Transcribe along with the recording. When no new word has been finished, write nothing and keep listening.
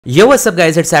Yo, what's up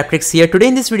guys, it's ApTreX here. Today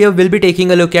in this video we'll be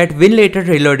taking a look at Winlator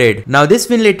Reloaded. Now this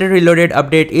Winlator Reloaded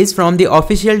update is from the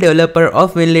official developer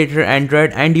of Winlator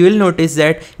Android, and you will notice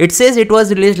that it says it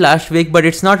was released last week, but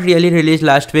it's not really released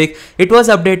last week. It was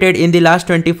updated in the last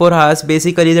 24 hours.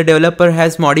 Basically the developer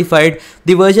has modified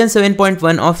the version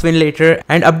 7.1 of Winlator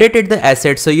and updated the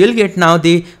assets. So you'll get now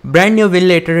the brand new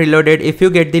Winlator Reloaded if you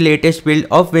get the latest build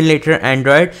of Winlator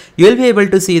Android. You'll be able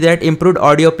to see that improved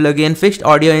audio plugin, fixed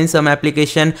audio in some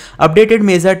application, updated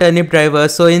Mesa turnip driver.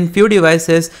 So in few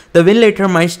devices the Winlator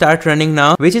might start running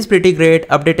now, which is pretty great.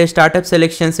 Updated startup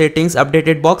selection settings,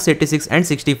 updated box 86 and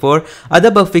 64, other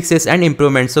bug fixes and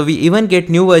improvements. So we even get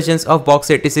new versions of box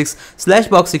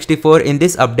 86/box 64 in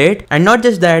this update. And not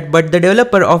just that, but the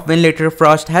developer of Winlator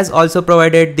Frost has also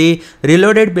provided the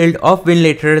reloaded build of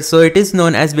Winlator. So it is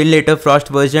known as Winlator Frost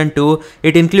version 2.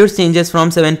 It includes changes from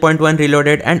 7.1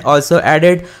 Reloaded and also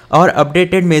added or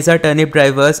updated Mesa turnip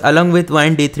drivers along with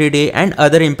Wine D3D and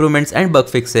other improvements and bug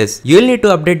fixes. You'll need to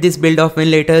update this build of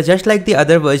Winlator just like the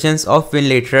other versions of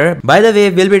Winlator. By the way,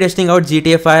 we'll be testing out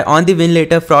GTA 5 on the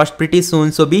Winlator Frost pretty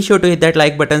soon, so be sure to hit that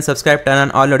like button, subscribe, turn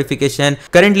on all notification.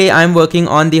 Currently I'm working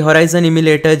on the Horizon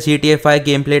Emulator GTA 5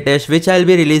 gameplay test, which I'll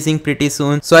be releasing pretty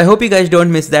soon, so I hope you guys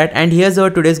don't miss that. And here's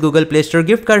our today's Google Play Store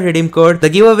gift card redeem code. The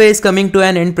giveaway is coming to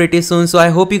an end pretty soon, so I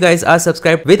hope you guys are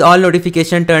subscribed with all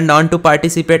notification turned on to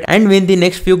participate and win the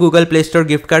next few Google Play Store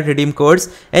gift card redeem codes.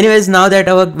 Anyways, now that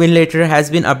our Winlator has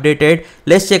been updated,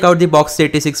 let's check out the box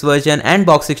 86 version and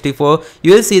box 64.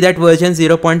 You will see that version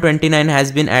 0.29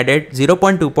 has been added,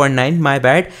 0.2.9 my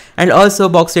bad, and also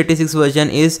box 86 version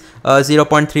is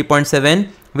 0.3.7.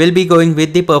 We'll be going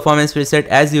with the performance preset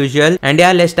as usual. And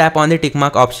yeah, let's tap on the tick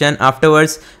mark option.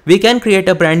 Afterwards we can create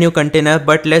a brand new container,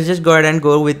 but let's just go ahead and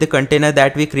go with the container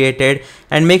that we created,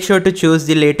 and make sure to choose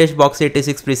the latest box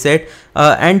 86 preset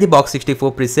and the box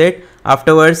 64 preset.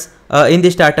 Afterwards in the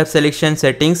startup selection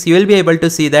settings, you will be able to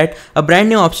see that a brand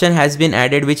new option has been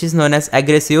added, which is known as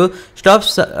aggressive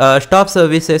stop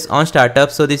services on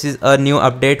startup. So this is a new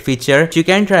update feature which you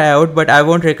can try out, but I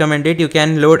won't recommend it. You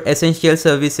can load essential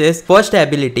services for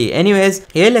stability. Anyways,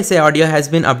 ALSA audio has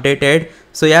been updated.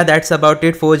 So yeah, that's about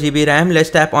it. 4 GB RAM. Let's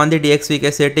tap on the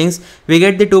DXVK settings. We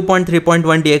get the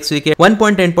 2.3.1 DXVK,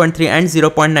 1.10.3 and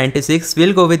 0.96.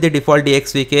 We'll go with the default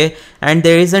DXVK, and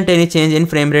there isn't any change in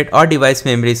frame rate or device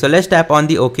memory. So let's tap on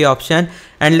the OK option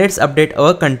and let's update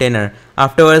our container.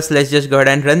 Afterwards, let's just go ahead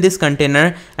and run this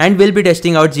container, and we'll be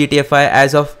testing out GTA 5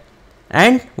 as of.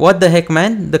 And what the heck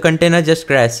man, the container just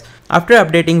crashed. After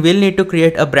updating, we'll need to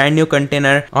create a brand new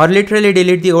container or literally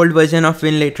delete the old version of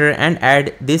Winlator and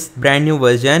add this brand new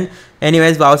version.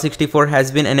 Anyways, WoW 64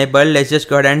 has been enabled. Let's just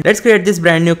go ahead and let's create this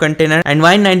brand new container, and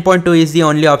Wine 9.2 is the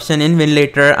only option in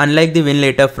Winlator, unlike the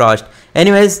Winlator Frost.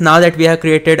 Anyways, now that we have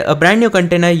created a brand new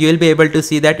container, you will be able to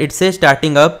see that it says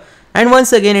starting up. And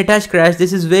once again it has crashed.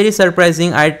 This is very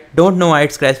surprising. I don't know why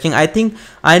it's crashing. I think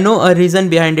I know a reason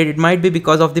behind it. It might be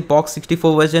because of the box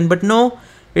 64 version, but no,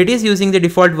 it is using the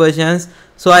default versions.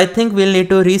 So I think we'll need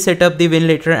to reset up the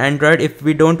Winlator Android if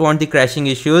we don't want the crashing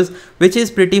issues, which is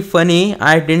pretty funny.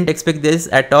 I didn't expect this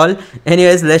at all.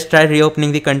 Anyways, let's try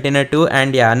reopening the container too,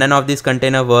 and yeah, none of these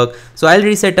container work. So I'll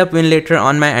reset up Winlator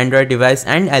on my Android device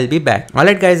and I'll be back.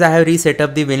 Alright guys, I have reset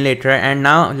up the Winlator, and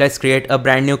now let's create a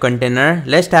brand new container.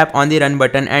 Let's tap on the run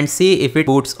button and see if it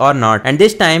boots or not. And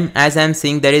this time, as I'm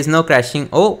seeing, there is no crashing.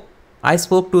 Oh, I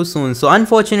spoke too soon. So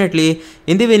unfortunately,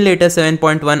 in the Winlator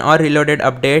 7.1 or Reloaded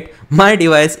update, my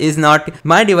device is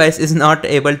not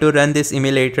able to run this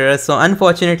emulator. So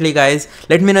unfortunately guys,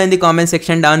 let me know in the comment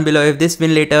section down below if this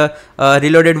Winlator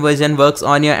Reloaded version works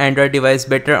on your Android device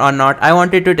better or not. I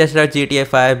wanted to test out GTA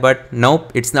 5, but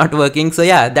nope, it's not working. So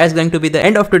yeah, that's going to be the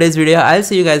end of today's video. I'll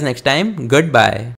see you guys next time. Goodbye.